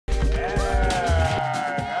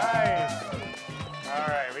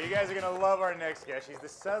love our next guest. She's the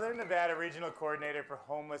Southern Nevada Regional Coordinator for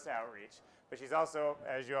Homeless Outreach. But she's also,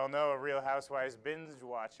 as you all know, a Real Housewives binge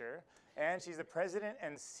watcher. And she's the president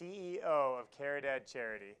and CEO of Caridad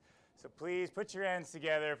Charity. So please put your hands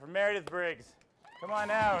together for Merideth Spriggs. Come on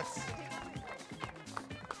out.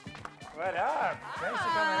 What up? Thanks for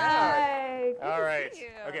coming out. Hi. All right. See you.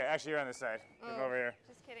 Okay, actually, you're on this side. Come over here.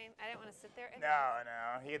 Just kidding. I didn't want to sit there. No.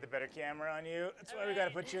 You get the better camera on you. That's why we got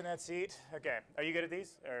to put you in that seat. Okay. Are you good at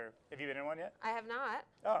these? Or have you been in one yet? I have not.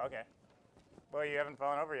 Oh, okay. Well, you haven't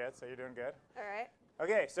fallen over yet, so you're doing good. All right.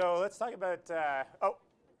 Okay, so let's talk about,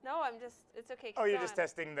 No, it's okay. Keep you're going. just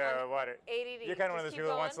testing the water. ADD. You're kind of one of those Just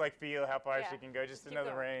people that wants to going. like feel how far Yeah. she can go, just Keep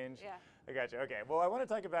another going. range. Yeah. I got you. Okay. Well, I want to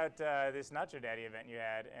talk about this Nacho Daddy event you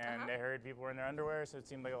had, and Uh-huh. I heard people were in their underwear, so it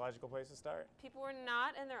seemed like a logical place to start. People were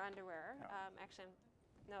not in their underwear. No. Actually,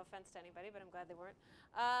 no offense to anybody, but I'm glad they weren't.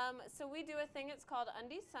 So we do a thing. It's called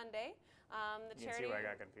Undies Sunday. The You can charity see why I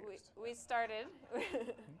got confused. we started.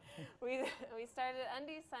 we started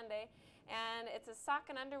Undies Sunday, and it's a sock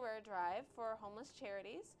and underwear drive for homeless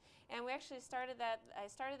charities. And we actually started that. I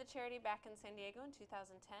started the charity back in San Diego in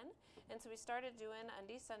 2010, and so we started doing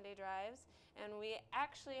Undies Sunday drives. And we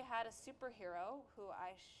actually had a superhero who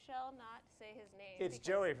I shall not say his name. It's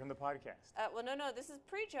Joey from the podcast. Well, no, this is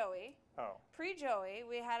pre-Joey. Oh. Pre-Joey,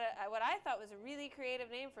 we had what I thought was a really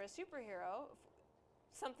creative name for a superhero,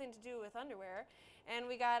 something to do with underwear, and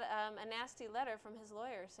we got a nasty letter from his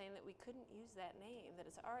lawyer saying that we couldn't use that name, that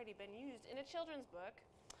it's already been used in a children's book.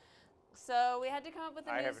 So we had to come up with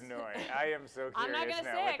a new... I have no idea. I am so curious I'm not going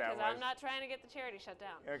to now say what it that because was. I'm not trying to get the charity shut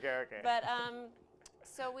down. Okay. But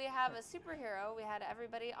so we have a superhero. We had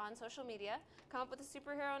everybody on social media come up with a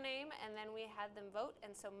superhero name, and then we had them vote.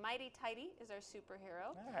 And so Mighty Tidy is our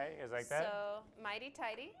superhero. All right, you guys like that? So Mighty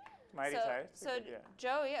Tidy. Mighty Tidy. So Yeah.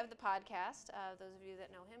 Joey of the podcast, those of you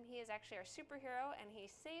that know him, he is actually our superhero, and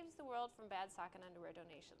he saves the world from bad sock and underwear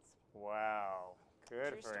donations. Wow,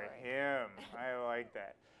 good True for story. him. I like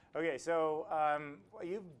that. Okay, so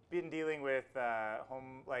you've been dealing with the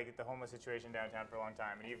homeless situation downtown for a long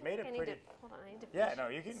time, and you've made it pretty. Hold on, I need to. Yeah, finish. no,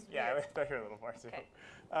 you can. It's Yeah, I weird. thought you were a little more too.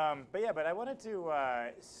 Okay. But I wanted to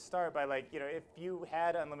start by if you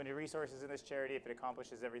had unlimited resources in this charity, if it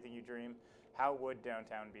accomplishes everything you dream, how would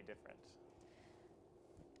downtown be different?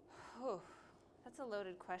 Oh, that's a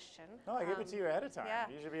loaded question. No, I gave it to you ahead of time. Yeah.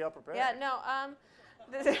 You should be all prepared. Yeah, no.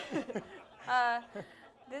 This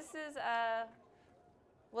is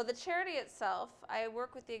well, the charity itself. I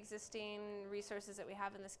work with the existing resources that we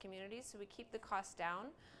have in this community, so we keep the cost down.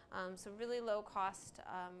 So really low cost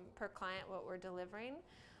per client what we're delivering.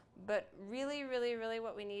 But really, really, really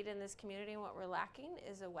what we need in this community and what we're lacking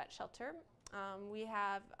is a wet shelter. We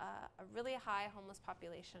have a really high homeless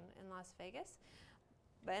population in Las Vegas,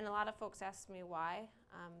 and a lot of folks ask me why.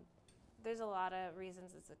 There's a lot of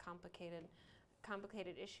reasons. It's a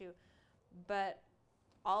complicated issue, but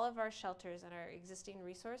all of our shelters and our existing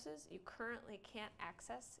resources you currently can't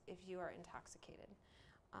access if you are intoxicated.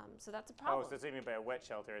 So that's a problem. Oh, so that's what you mean by a wet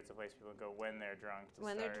shelter. It's a place people go when they're drunk to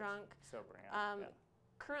When start they're drunk. sobering up. Yeah.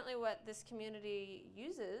 Currently what this community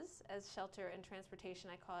uses as shelter and transportation,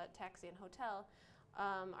 I call it taxi and hotel,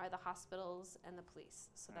 are the hospitals and the police.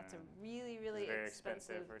 So that's a really, really very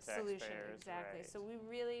expensive for solution. taxpayers, Exactly. right. So we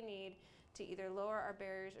really need to either lower our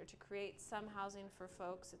barriers or to create some housing for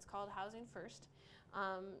folks. It's called Housing First,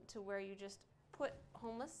 to where you just put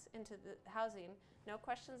homeless into the housing, no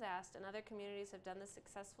questions asked, and other communities have done this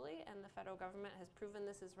successfully, and the federal government has proven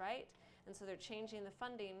this is right, and so they're changing the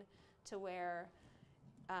funding to where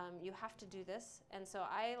you have to do this, and so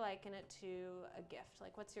I liken it to a gift.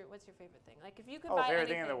 Like, what's your favorite thing? Like, if you could buy favorite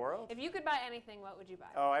anything thing in the world? If you could buy anything, what would you buy?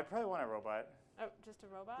 Oh, I'd probably want a robot. Oh, just a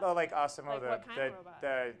robot? Oh, like Osmo, Like what kind of robot?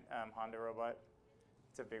 the Honda robot.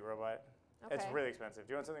 It's a big robot. It's Okay. really expensive.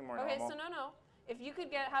 Do you want something more Okay, normal? so no. If you could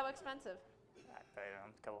get, how expensive? I don't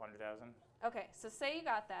know, a couple $100,000. Okay, so say you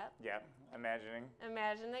got that. Yeah, imagining.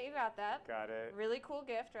 Imagine that you got that. Got it. Really cool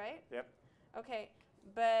gift, right? Yep. Okay,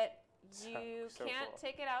 but So you can't cool.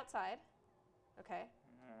 take it outside. Okay.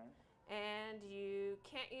 Alright. And you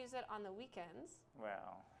can't use it on the weekends.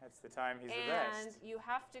 Well, that's the time he's the And best. you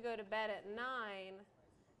have to go to bed at 9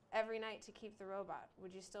 every night to keep the robot.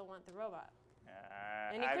 Would you still want the robot?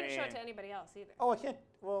 And you couldn't show it to anybody else either. Oh, I can't.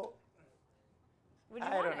 Well, Would you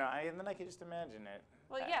I want don't it? know. And then I could just imagine it.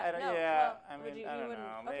 Well, I yeah, don't, no. yeah. Well, I would mean, you- I you don't wouldn't-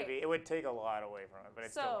 know. okay. Maybe it would take a lot away from it, but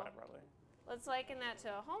I'd still So- want it probably. Let's liken that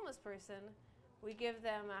to a homeless person. We give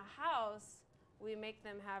them a house. We make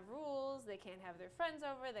them have rules. They can't have their friends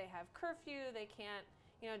over. They have curfew. They can't,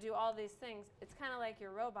 do all these things. It's kind of like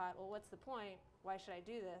your robot. Well, what's the point? Why should I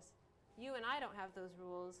do this? You and I don't have those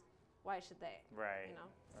rules. Why should they? Right.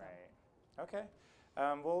 So. Right. Okay.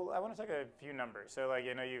 Well, I want to talk a few numbers. So, like,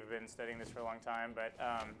 I know you've been studying this for a long time, but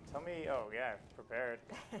tell me. Oh, yeah, prepared.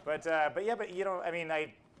 But you know, I mean,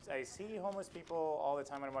 I see homeless people all the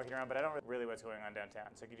time when I'm walking around, but I don't really what's going on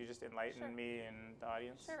downtown. So, could you just enlighten me and the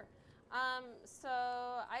audience? Sure. So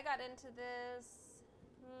I got into this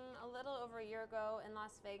a little over a year ago in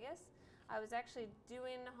Las Vegas. I was actually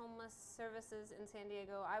doing homeless services in San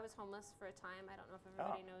Diego. I was homeless for a time. I don't know if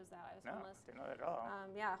everybody knows that. I was homeless. No, didn't know that at all.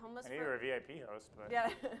 Yeah, homeless. I knew you were a VIP host, but yeah.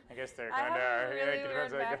 I guess they're I kind have of a really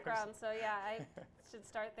weird background, so yeah, I should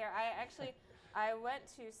start there. I went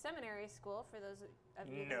to seminary school. For those of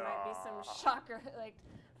you, there might be some shocker like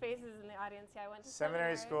faces in the audience. Yeah, I went to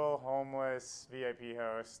seminary school, homeless, VIP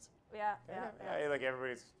host. Yeah. Like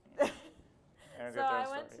everybody's. So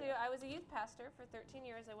I was a youth pastor for 13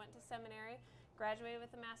 years. I went to seminary, graduated with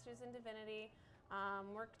a master's in divinity,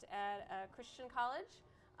 worked at a Christian college,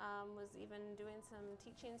 was even doing some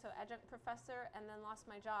teaching, so adjunct professor, and then lost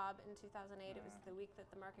my job in 2008. It was the week that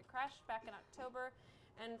the market crashed back in October,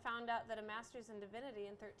 and found out that a master's in divinity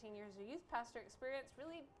and 13 years of youth pastor experience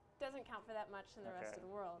really doesn't count for that much in the rest of the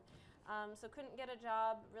world. So couldn't get a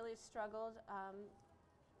job, really struggled.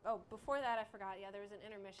 Before that, I forgot. Yeah, there was an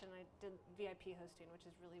intermission. I did VIP hosting, which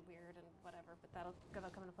is really weird and whatever, but that'll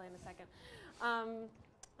come into play in a second.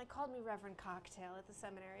 They called me Reverend Cocktail at the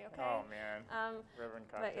seminary, okay? Oh, man. Reverend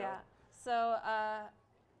Cocktail. But yeah, so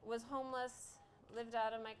was homeless, lived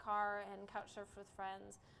out of my car and couch surfed with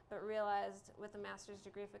friends, but realized with a master's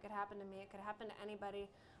degree, if it could happen to me, it could happen to anybody.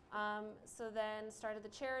 So then started the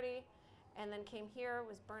charity. And then came here,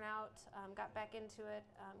 was burnt out, got back into it,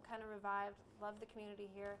 kind of revived, loved the community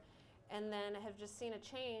here, and then have just seen a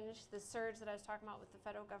change. The surge that I was talking about with the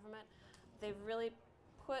federal government, they've really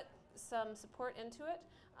put some support into it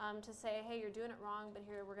to say, hey, you're doing it wrong, but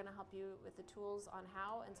here we're going to help you with the tools on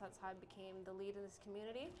how, and so that's how I became the lead in this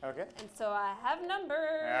community. Okay. And so I have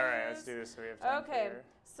numbers. All right, let's do this so we have time Okay,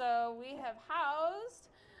 so we have housed,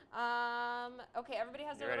 okay, everybody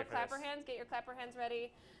has their little clapper hands. Get your clapper hands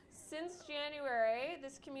ready. Since January,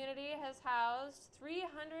 this community has housed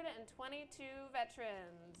 322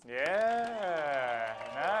 veterans. Yeah,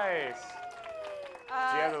 nice.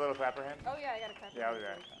 Do you have the little clapper hand? Oh yeah, I got a clapper. Yeah, I'll do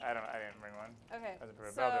that. I didn't bring one. Okay. I'll do it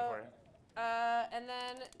for you. And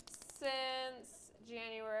then since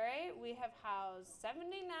January, we have housed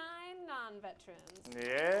 79 non-veterans.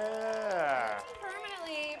 Yeah.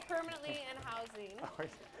 Permanently in housing.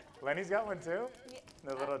 Lenny's got one too? Yeah.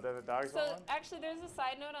 The dogs want one? So actually there's a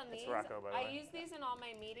side note on these. It's Rocco, by the way. I use these in all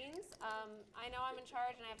my meetings. I know I'm in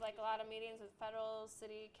charge and I have like a lot of meetings with federal,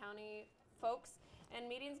 city, county folks, and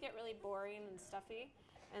meetings get really boring and stuffy.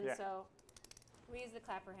 And so we use the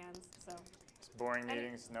clapper hands. So it's boring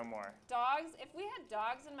meetings, no more. Dogs, if we had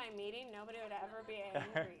dogs in my meeting, nobody would ever be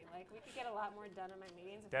angry. Like we could get a lot more done in my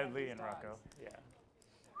meetings if Deadly we had and Rocco, yeah.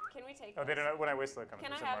 Can we take they don't know when I whistle it comes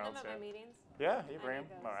from somewhere else. Can I have them at my meetings? Yeah, you bring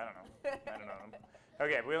them. Oh, I don't know. I don't know them.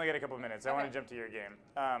 Okay, we only got a couple of minutes. I want to jump to your game.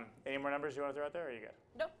 Any more numbers you want to throw out there, or are you good?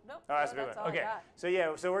 Nope. Oh, that's a big one. Okay, so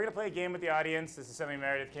we're going to play a game with the audience. This is something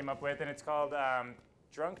Meredith came up with, and it's called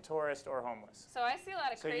Drunk, Tourist, or Homeless. So I see a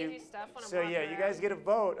lot of crazy stuff when I'm So walking around. You guys get a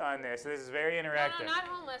vote on this. So this is very interactive. No, not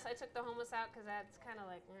homeless. I took the homeless out because that's kind of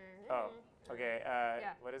like. Oh, okay.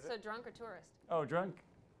 What is it? So drunk or tourist? Oh, drunk.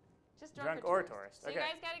 Just drunk or tourist. So you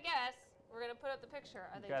guys got to guess. We're going to put up the picture.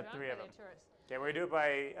 Are they drunk or are they tourists? Okay, we're going to do it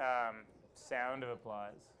by sound of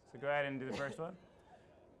applause. So go ahead and do the first one.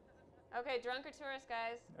 Okay, drunk or tourist,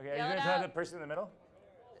 guys? Okay, are you going to tell the person in the middle?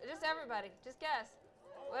 Just everybody. Just guess.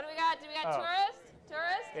 What do we got? Do we got tourist?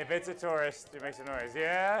 Tourist? If it's a tourist, it makes a noise.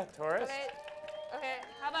 Yeah, tourist. Okay.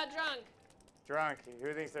 How about drunk? Drunk.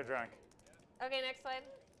 Who thinks they're drunk? Okay, next slide.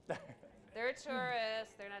 They're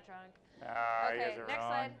tourists. They're not drunk. Ah, you guys are next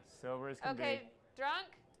wrong. Slide. Sober as can be. Okay, drunk.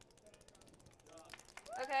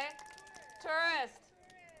 Okay, tourist.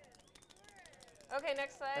 Okay,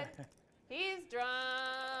 next slide. He's drunk.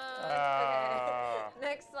 Okay,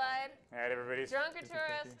 next slide. All right, everybody's drunk or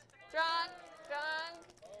tourist? Drunk.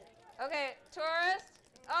 Okay, tourist.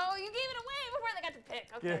 Oh, you gave it away before they got to pick.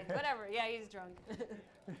 Okay, whatever. Yeah, he's drunk.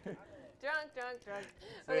 Drunk.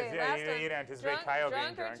 Okay, last one. You don't anticipate Kyle being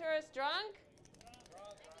drunk. Drunk or tourist? Drunk.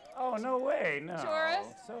 Oh, no way, no.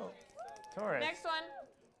 Tourist. So, tourist. Next one.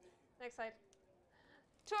 Next slide.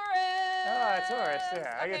 Tourist. Oh, tourist.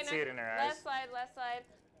 Yeah, I can see it in her eyes. Last slide.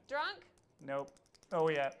 Drunk. Nope. Oh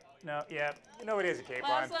yeah. No. Yeah. Nobody has a cape on.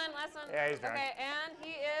 Last one. Yeah, he's drunk. Okay, and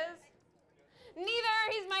he is.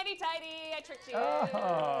 Neither. He's mighty tidy. I tricked you.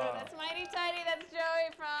 Oh. That's mighty tidy. That's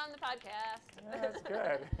Joey from the podcast. Yeah, that's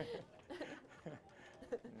good.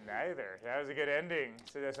 Neither. That was a good ending.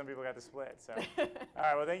 So that some people got the split. So, all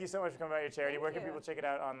right. Well, thank you so much for coming by your charity. Thank Where can you. people check it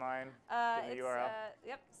out online? Give me the It's, URL.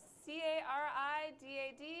 Yep,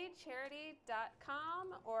 Caridad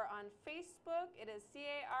charity.com, or on Facebook, it is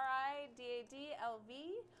CARIDADLV,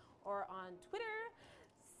 or on Twitter,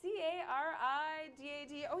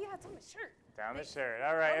 CARIDAD. Oh yeah, it's on the shirt. Down the shirt.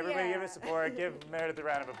 All right, Oh, everybody yeah. give us support. Give Meredith a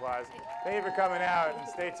round of applause. Thank you for coming out, and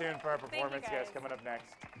stay tuned for our performance guys. guest coming up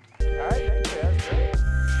next. All right, thank you. That was great.